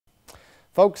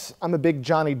Folks, I'm a big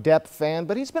Johnny Depp fan,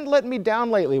 but he's been letting me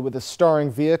down lately with his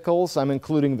starring vehicles. I'm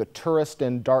including The Tourist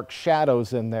and Dark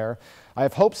Shadows in there. I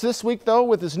have hopes this week, though,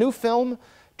 with his new film,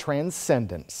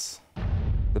 Transcendence.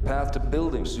 The path to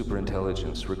building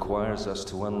superintelligence requires us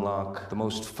to unlock the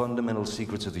most fundamental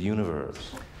secrets of the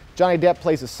universe. Johnny Depp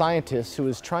plays a scientist who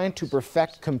is trying to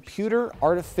perfect computer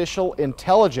artificial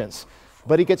intelligence,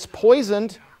 but he gets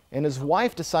poisoned and his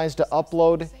wife decides to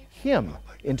upload him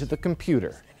into the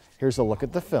computer. Here's a look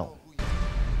at the film.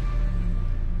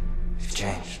 You've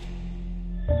changed.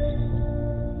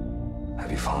 Have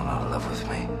you fallen out of love with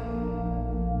me?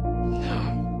 No.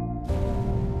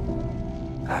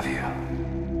 Have you?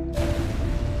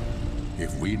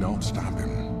 If we don't stop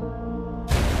him,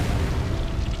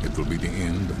 it will be the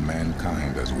end of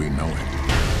mankind as we know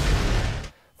it.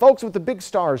 Folks, with the big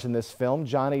stars in this film,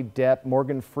 Johnny Depp,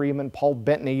 Morgan Freeman, Paul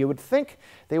Bettany, you would think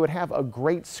they would have a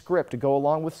great script to go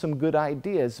along with some good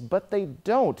ideas, but they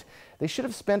don't. They should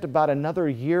have spent about another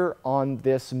year on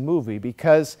this movie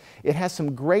because it has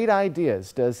some great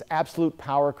ideas. Does absolute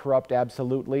power corrupt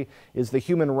absolutely? Is the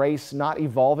human race not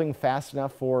evolving fast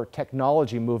enough for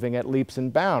technology moving at leaps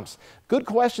and bounds? Good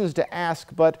questions to ask,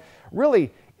 but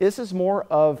really, this is more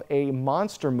of a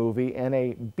monster movie and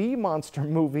a B-monster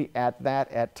movie at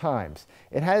that at times.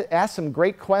 It asks some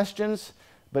great questions,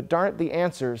 but darn it, the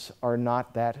answers are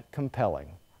not that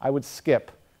compelling. I would skip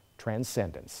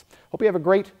Transcendence. Hope you have a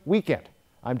great weekend.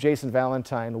 I'm Jason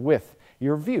Valentine with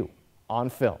your view on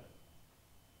film.